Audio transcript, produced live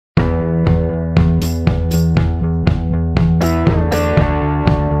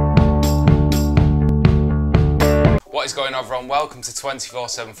What is going on, everyone? Welcome to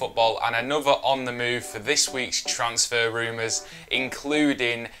 24/7 Football and another on the move for this week's transfer rumours,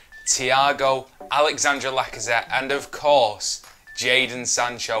 including Thiago, Alexandre Lacazette and of course Jadon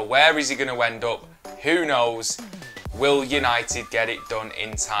Sancho. Where is he going to end up? Who knows? Will United get it done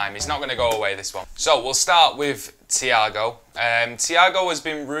in time? He's not going to go away, this one. So we'll start with Thiago. Thiago has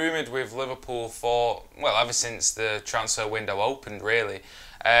been rumoured with Liverpool for, well, ever since the transfer window opened, really.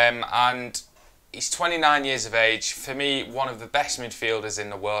 And he's 29 years of age. For me, one of the best midfielders in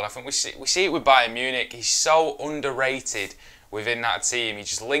the world. I think we see it with Bayern Munich. He's so underrated within that team. He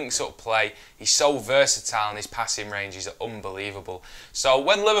just links up play. He's so versatile and his passing range is unbelievable. So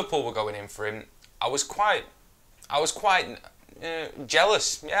when Liverpool were going in for him, I was quite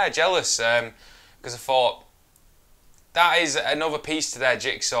jealous. Yeah, jealous. Because I thought, that is another piece to their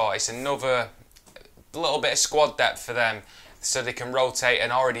jigsaw. It's another little bit of squad depth for them, so they can rotate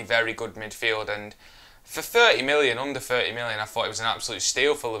an already very good midfield. And for 30 million, under 30 million, I thought it was an absolute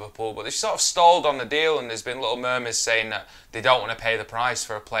steal for Liverpool. But they've sort of stalled on the deal, and there's been little murmurs saying that they don't want to pay the price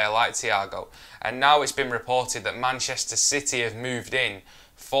for a player like Thiago. And now it's been reported that Manchester City have moved in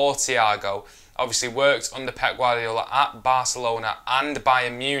for Thiago. Obviously worked under Pep Guardiola at Barcelona and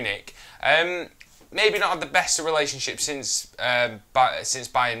Bayern Munich. Maybe not had the best of relationship since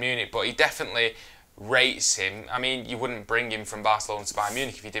Bayern Munich, but he definitely rates him. I mean, you wouldn't bring him from Barcelona to Bayern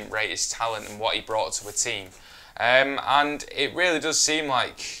Munich if you didn't rate his talent and what he brought to a team. And it really does seem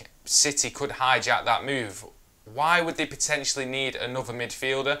like City could hijack that move. Why would they potentially need another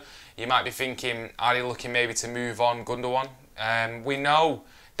midfielder? You might be thinking, are they looking maybe to move on Gundogan? We know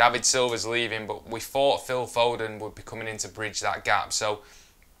David Silva's leaving, but we thought Phil Foden would be coming in to bridge that gap. So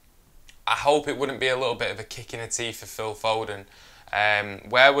I hope it wouldn't be a little bit of a kick in the teeth for Phil Foden.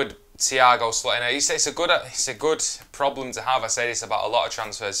 Where would Thiago slot in? It's a good problem to have. I say this about a lot of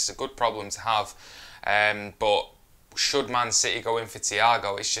transfers. It's a good problem to have. But should Man City go in for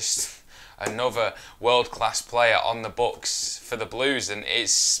Thiago? It's just another world-class player on the books for the Blues, and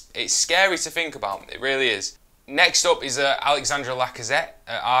it's scary to think about. It really is. Next up is Alexandre Lacazette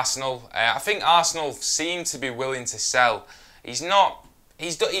at Arsenal. I think Arsenal seem to be willing to sell. He's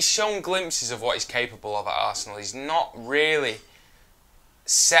shown glimpses of what he's capable of at Arsenal. He's not really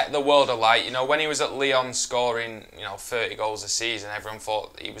set the world alight. You know, when he was at Lyon scoring, 30 goals a season, everyone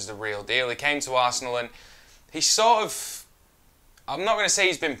thought he was the real deal. He came to Arsenal and he's sort of, I'm not going to say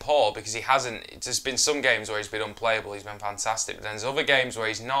he's been poor, because he hasn't. There's been some games where he's been unplayable, he's been fantastic, but then there's other games where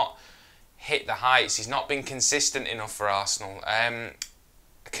he's not hit the heights. He's not been consistent enough for Arsenal,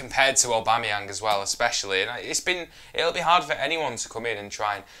 compared to Aubameyang as well, especially. And it'll be hard for anyone to come in and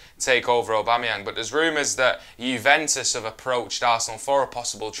try and take over Aubameyang. But there's rumours that Juventus have approached Arsenal for a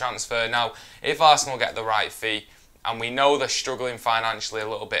possible transfer. Now, if Arsenal get the right fee, and we know they're struggling financially a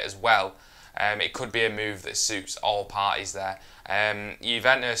little bit as well, it could be a move that suits all parties there.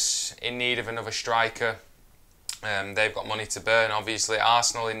 Juventus in need of another striker. They've got money to burn, obviously.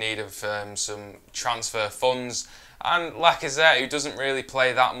 Arsenal in need of some transfer funds. And Lacazette, who doesn't really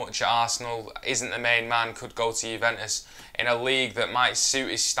play that much at Arsenal, isn't the main man, could go to Juventus in a league that might suit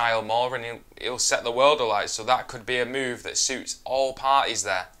his style more, and he'll set the world alight. So that could be a move that suits all parties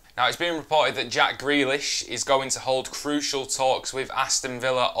there. Now, it's been reported that Jack Grealish is going to hold crucial talks with Aston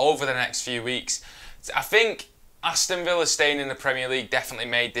Villa over the next few weeks. I think Aston Villa staying in the Premier League definitely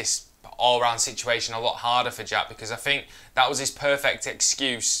made this all-round situation a lot harder for Jack, because I think that was his perfect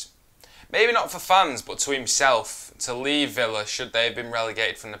excuse, maybe not for fans, but to himself, to leave Villa should they have been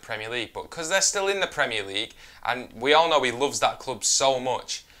relegated from the Premier League. But because they're still in the Premier League, and we all know he loves that club so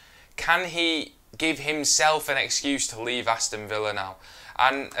much, can he give himself an excuse to leave Aston Villa now?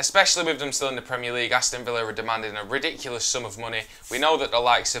 And especially with them still in the Premier League, Aston Villa are demanding a ridiculous sum of money. We know that the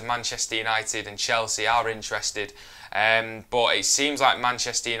likes of Manchester United and Chelsea are interested, but it seems like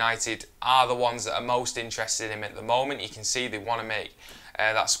Manchester United are the ones that are most interested in him at the moment. You can see they want to make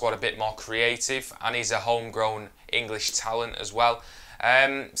that squad a bit more creative, and he's a homegrown English talent as well.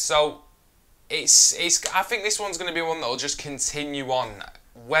 So I think this one's going to be one that will just continue on.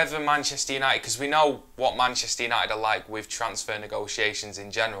 Whether Manchester United, because we know what Manchester United are like with transfer negotiations in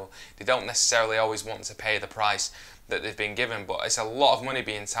general. They don't necessarily always want to pay the price that they've been given, but it's a lot of money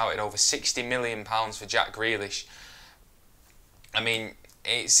being touted, over £60 million for Jack Grealish. I mean,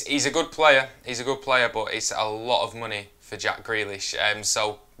 he's a good player, but it's a lot of money for Jack Grealish.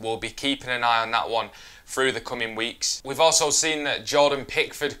 So we'll be keeping an eye on that one through the coming weeks. We've also seen that Jordan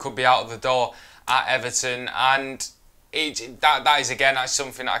Pickford could be out of the door at Everton, and that is again, that's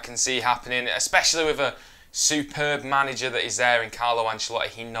something that I can see happening, especially with a superb manager that is there in Carlo Ancelotti.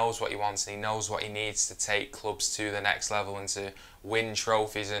 He knows what he wants and he knows what he needs to take clubs to the next level and to win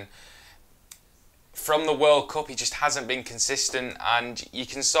trophies. And from the World Cup, he just hasn't been consistent, and you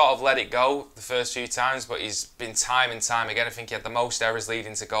can sort of let it go the first few times, but he's been time and time again. I think he had the most errors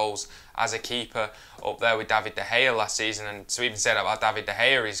leading to goals as a keeper up there with David De Gea last season, and to even say that about David De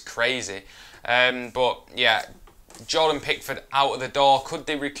Gea is crazy. But yeah, Jordan Pickford out of the door. Could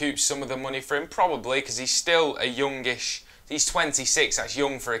they recoup some of the money for him? Probably, because he's still a youngish. He's 26, that's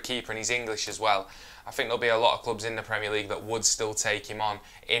young for a keeper, and he's English as well. I think there'll be a lot of clubs in the Premier League that would still take him on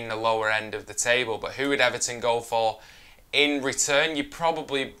in the lower end of the table. But who would Everton go for in return? You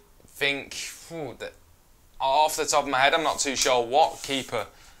probably think, that off the top of my head, I'm not too sure what keeper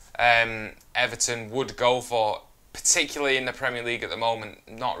Everton would go for, particularly in the Premier League at the moment.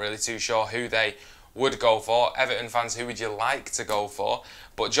 Not really too sure who they would go for. Everton fans, who would you like to go for?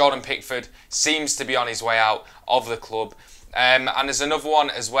 But Jordan Pickford seems to be on his way out of the club. And there's another one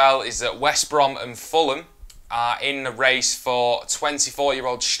as well, is that West Brom and Fulham are in the race for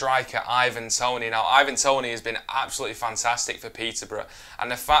 24-year-old striker Ivan Toney. Now, Ivan Toney has been absolutely fantastic for Peterborough,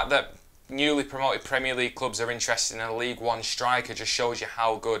 and the fact that newly promoted Premier League clubs are interested in a League One striker just shows you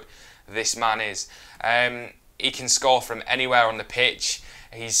how good this man is. He can score from anywhere on the pitch.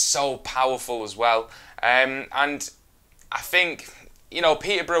 He's so powerful as well. And I think,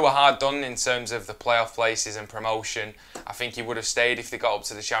 Peterborough were hard done in terms of the playoff places and promotion. I think he would have stayed if they got up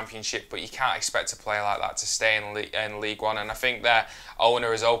to the Championship, but you can't expect a player like that to stay in League One. And I think their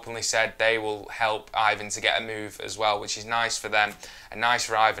owner has openly said they will help Ivan to get a move as well, which is nice for them and nice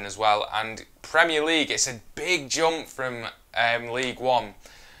for Ivan as well. And Premier League, it's a big jump from League One,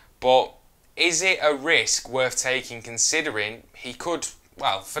 but is it a risk worth taking, considering he could...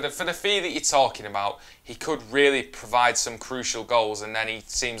 Well, for the fee that you're talking about, he could really provide some crucial goals, and then he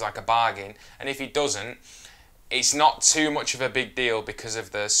seems like a bargain. And if he doesn't, it's not too much of a big deal because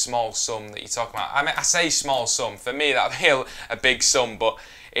of the small sum that you're talking about. I mean, I say small sum. For me, that would be a big sum, but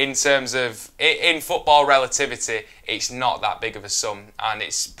in terms of, in football relativity, it's not that big of a sum, and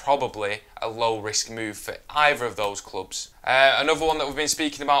it's probably a low-risk move for either of those clubs. Another one that we've been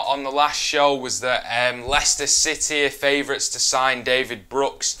speaking about on the last show was that Leicester City are favourites to sign David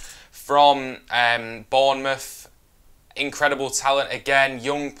Brooks from Bournemouth. Incredible talent again,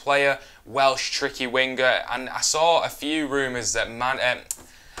 young player, Welsh tricky winger, and I saw a few rumours that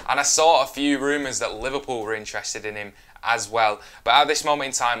Liverpool were interested in him as well. But at this moment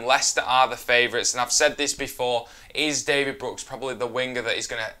in time, Leicester are the favourites, and I've said this before, is David Brooks probably the winger that is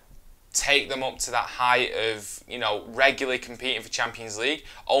going to take them up to that height of, regularly competing for Champions League?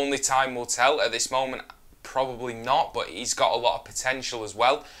 Only time will tell. At this moment, probably not, but he's got a lot of potential as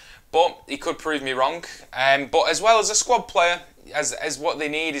well. But he could prove me wrong. But as well as a squad player, as what they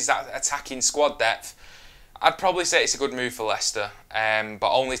need is that attacking squad depth, I'd probably say it's a good move for Leicester,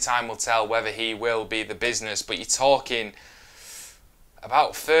 but only time will tell whether he will be the business. But you're talking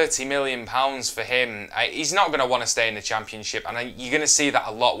about £30 million for him. He's not going to want to stay in the Championship, and you're going to see that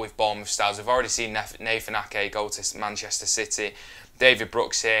a lot with Bournemouth stars. We've already seen Nathan Ake go to Manchester City, David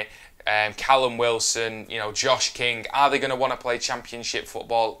Brooks here, Callum Wilson, Josh King. Are they going to want to play Championship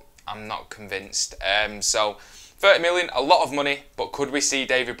football? I'm not convinced. So 30 million, a lot of money, but could we see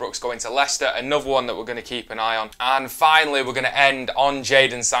David Brooks going to Leicester? Another one that we're going to keep an eye on. And finally, we're going to end on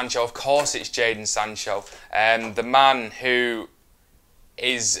Jadon Sancho. Of course, it's Jadon Sancho, the man who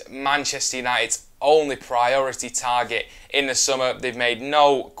is Manchester United's only priority target in the summer. They've made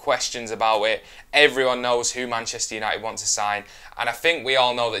no questions about it. Everyone knows who Manchester United want to sign, and I think we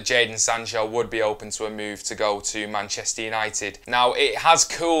all know that Jadon Sancho would be open to a move to go to Manchester United. Now, it has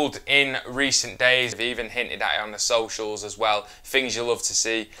cooled in recent days. They've even hinted at it on the socials as well. Things you love to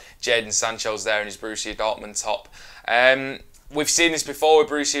see. Jadon Sancho's there in his Borussia Dortmund top. We've seen this before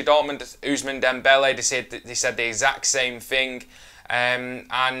with Borussia Dortmund. Ousmane Dembele, they said the exact same thing.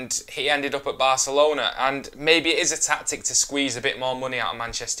 And he ended up at Barcelona, and maybe it is a tactic to squeeze a bit more money out of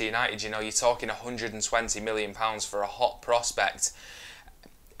Manchester United. You're talking £120 million for a hot prospect.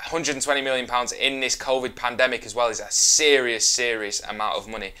 £120 million in this COVID pandemic as well is a serious amount of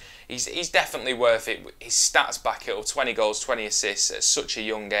money. He's definitely worth it. His stats back it up: 20 goals, 20 assists at such a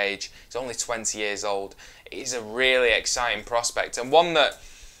young age. He's only 20 years old. He's a really exciting prospect, and one that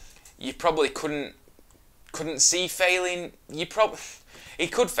you probably couldn't see failing. He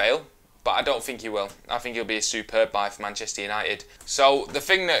could fail, but I don't think he will. I think he'll be a superb buy for Manchester United. So the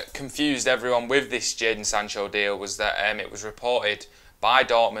thing that confused everyone with this Jadon Sancho deal was that it was reported by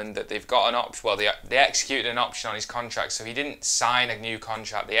Dortmund that they've got an option. Well, they executed an option on his contract, so he didn't sign a new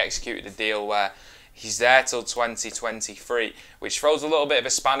contract. They executed a deal where he's there till 2023, which throws a little bit of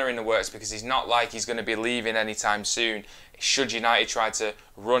a spanner in the works, because he's not like he's going to be leaving anytime soon should United try to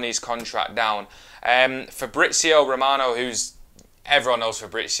run his contract down. Fabrizio Romano, who's everyone knows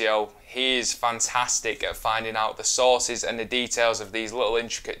Fabrizio. He is fantastic at finding out the sources and the details of these little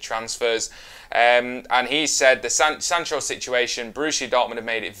intricate transfers. And he said the Sancho situation, Borussia Dortmund have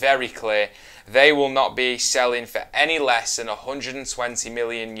made it very clear they will not be selling for any less than 120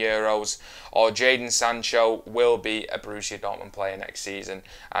 million euros, or Jadon Sancho will be a Borussia Dortmund player next season.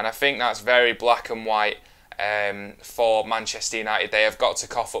 And I think that's very black and white for Manchester United. They have got to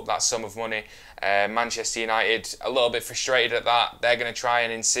cough up that sum of money. Manchester United a little bit frustrated at that. They're going to try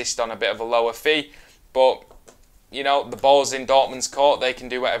and insist on a bit of a lower fee, but you know, the ball's in Dortmund's court. They can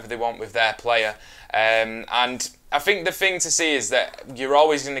do whatever they want with their player. And I think the thing to see is that you're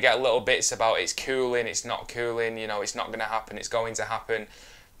always going to get little bits about it's cooling, it's not cooling, you know, it's not going to happen, it's going to happen.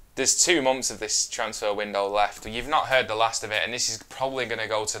 There's 2 months of this transfer window left. You've not heard the last of it, and this is probably going to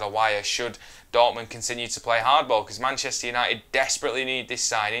go to the wire should Dortmund continue to play hardball, because Manchester United desperately need this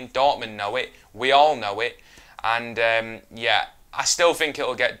signing. Dortmund know it. We all know it. And yeah, I still think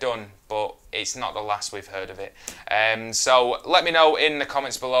it'll get done, but it's not the last we've heard of it. So let me know in the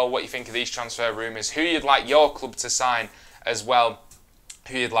comments below what you think of these transfer rumours, who you'd like your club to sign as well,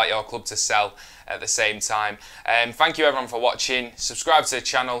 who you'd like your club to sell at the same time. Thank you everyone for watching. Subscribe to the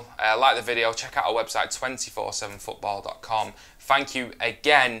channel, like the video, check out our website 247football.com. Thank you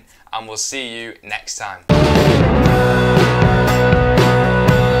again, and we'll see you next time.